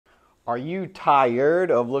Are you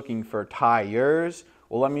tired of looking for tires?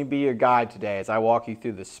 Well, let me be your guide today as I walk you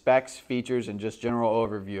through the specs, features, and just general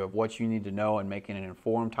overview of what you need to know in making an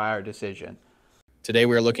informed tire decision. Today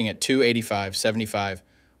we are looking at two 85/75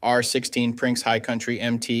 R16 Prinx Hicountry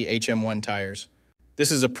MT HM1 tires.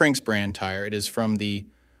 This is a Prinx brand tire. It is from the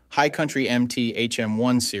Hicountry MT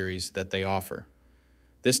HM1 series that they offer.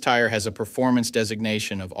 This tire has a performance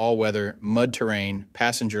designation of all-weather, mud-terrain,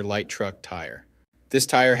 passenger light truck tire. This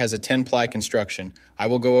tire has a 10-ply construction. I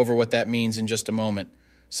will go over what that means in just a moment.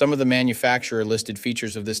 Some of the manufacturer-listed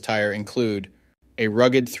features of this tire include a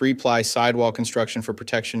rugged 3-ply sidewall construction for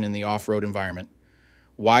protection in the off-road environment.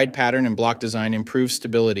 Wide pattern and block design improves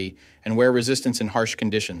stability and wear resistance in harsh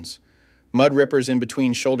conditions. Mud rippers in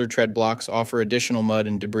between shoulder tread blocks offer additional mud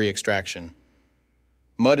and debris extraction.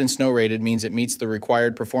 Mud and snow rated means it meets the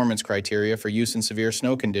required performance criteria for use in severe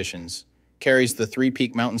snow conditions. Carries the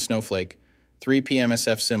 3-peak mountain snowflake, 3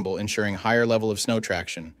 PMSF symbol ensuring higher level of snow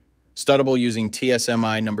traction. Studdable using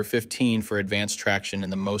TSMI number 15 for advanced traction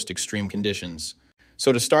in the most extreme conditions.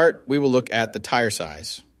 So to start, we will look at the tire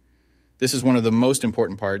size. This is one of the most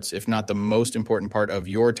important parts, if not the most important part of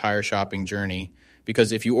your tire shopping journey,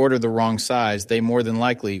 because if you order the wrong size, they more than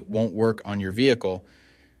likely won't work on your vehicle.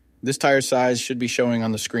 This tire size should be showing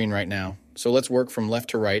on the screen right now. So let's work from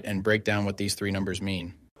left to right and break down what these three numbers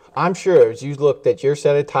mean. I'm sure as you looked at your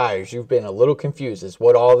set of tires, you've been a little confused as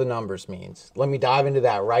what all the numbers means. Let me dive into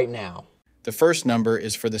that right now. The first number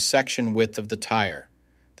is for the section width of the tire.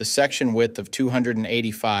 The section width of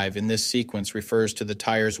 285 in this sequence refers to the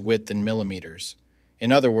tire's width in millimeters.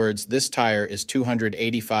 In other words, this tire is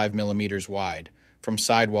 285 millimeters wide, from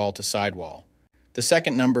sidewall to sidewall. The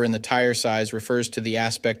second number in the tire size refers to the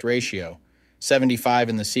aspect ratio. 75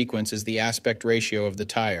 in the sequence is the aspect ratio of the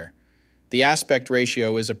tire. The aspect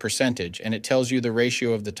ratio is a percentage, and it tells you the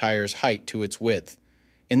ratio of the tire's height to its width.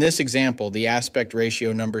 In this example, the aspect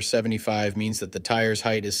ratio number 75 means that the tire's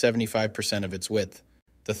height is 75% of its width.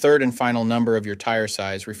 The third and final number of your tire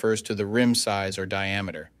size refers to the rim size or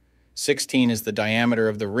diameter. 16 is the diameter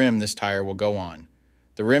of the rim this tire will go on.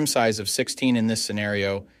 The rim size of 16 in this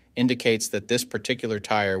scenario indicates that this particular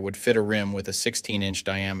tire would fit a rim with a 16-inch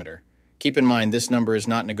diameter. Keep in mind this number is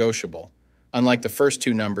not negotiable. Unlike the first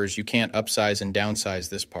two numbers, you can't upsize and downsize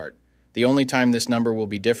this part. The only time this number will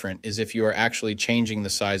be different is if you are actually changing the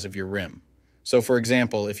size of your rim. So for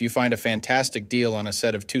example, if you find a fantastic deal on a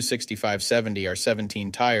set of 265/70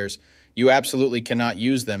 R17 tires, you absolutely cannot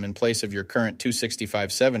use them in place of your current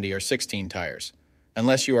 265/70 R16 tires,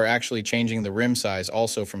 unless you are actually changing the rim size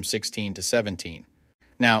also from 16 to 17.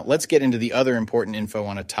 Now, let's get into the other important info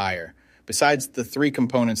on a tire. Besides the three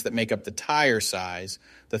components that make up the tire size,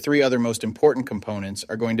 the three other most important components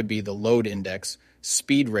are going to be the load index,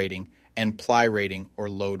 speed rating, and ply rating or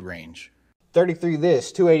load range. 33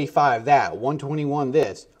 this, 285 that, 121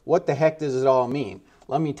 this. What the heck does it all mean?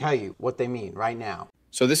 Let me tell you what they mean right now.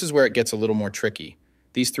 So this is where it gets a little more tricky.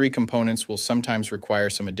 These three components will sometimes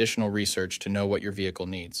require some additional research to know what your vehicle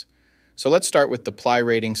needs. So let's start with the ply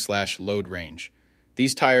rating / load range.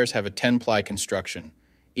 These tires have a 10-ply construction.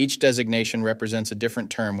 Each designation represents a different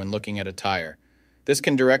term when looking at a tire. This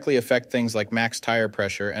can directly affect things like max tire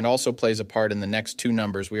pressure and also plays a part in the next two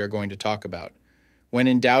numbers we are going to talk about. When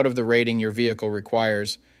in doubt of the rating your vehicle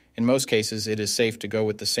requires, in most cases it is safe to go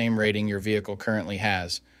with the same rating your vehicle currently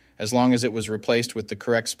has, as long as it was replaced with the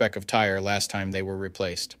correct spec of tire last time they were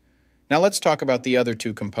replaced. Now let's talk about the other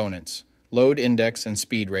two components, load index and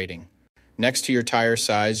speed rating. Next to your tire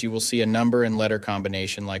size, you will see a number and letter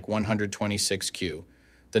combination like 126Q.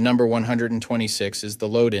 The number 126 is the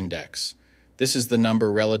load index. This is the number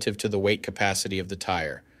relative to the weight capacity of the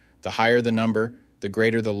tire. The higher the number, the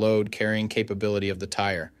greater the load carrying capability of the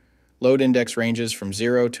tire. Load index ranges from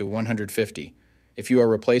 0 to 150. If you are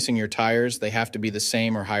replacing your tires, they have to be the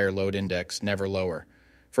same or higher load index, never lower.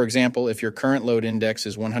 For example, if your current load index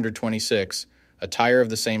is 126, a tire of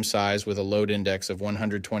the same size with a load index of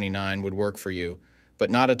 129 would work for you, but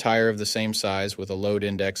not a tire of the same size with a load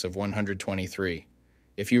index of 123.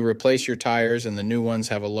 If you replace your tires and the new ones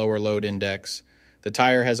have a lower load index, the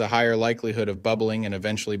tire has a higher likelihood of bubbling and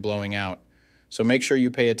eventually blowing out. So make sure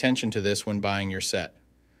you pay attention to this when buying your set.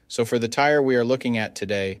 So for the tire we are looking at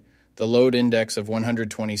today, the load index of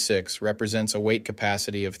 126 represents a weight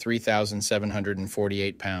capacity of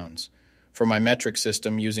 3,748 pounds. For my metric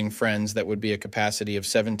system using Friends, that would be a capacity of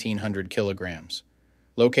 1,700 kilograms.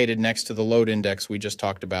 Located next to the load index we just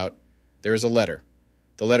talked about, there is a letter.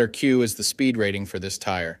 The letter Q is the speed rating for this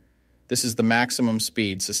tire. This is the maximum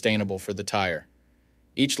speed sustainable for the tire.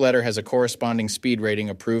 Each letter has a corresponding speed rating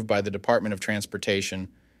approved by the Department of Transportation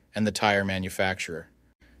and the tire manufacturer.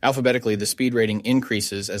 Alphabetically, the speed rating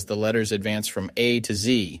increases as the letters advance from A to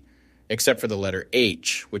Z, except for the letter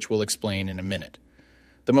H, which we'll explain in a minute.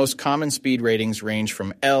 The most common speed ratings range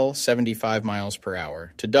from L, 75 miles per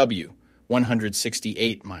hour, to W,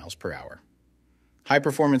 168 miles per hour.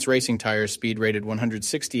 High-performance racing tires speed rated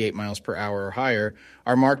 168 miles per hour or higher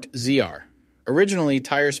are marked ZR. Originally,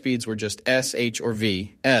 tire speeds were just S, H, or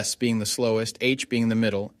V, S being the slowest, H being the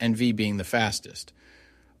middle, and V being the fastest.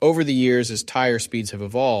 Over the years, as tire speeds have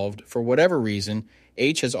evolved, for whatever reason,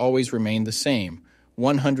 H has always remained the same,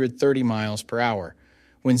 130 miles per hour.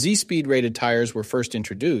 When Z-speed rated tires were first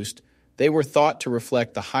introduced, they were thought to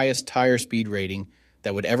reflect the highest tire speed rating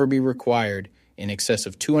that would ever be required, in excess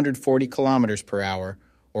of 240 kilometers per hour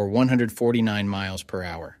or 149 miles per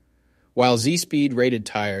hour. While Z-speed rated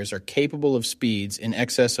tires are capable of speeds in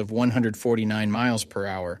excess of 149 miles per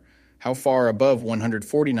hour, how far above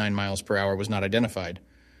 149 miles per hour was not identified.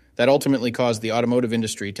 That ultimately caused the automotive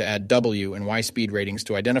industry to add W and Y speed ratings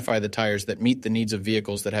to identify the tires that meet the needs of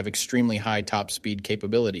vehicles that have extremely high top speed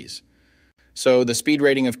capabilities. So the speed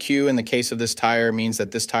rating of Q in the case of this tire means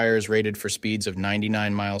that this tire is rated for speeds of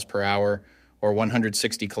 99 miles per hour or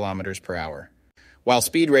 160 kilometers per hour. While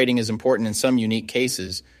speed rating is important in some unique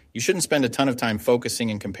cases, you shouldn't spend a ton of time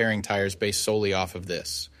focusing and comparing tires based solely off of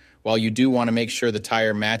this. While you do want to make sure the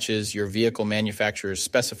tire matches your vehicle manufacturer's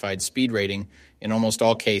specified speed rating, in almost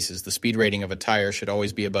all cases, the speed rating of a tire should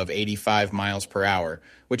always be above 85 miles per hour,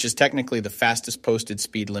 which is technically the fastest posted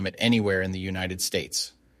speed limit anywhere in the United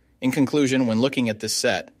States. In conclusion, when looking at this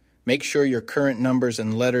set, make sure your current numbers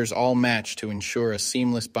and letters all match to ensure a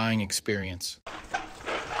seamless buying experience.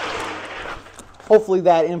 Hopefully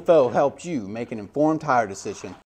that info helped you make an informed tire decision.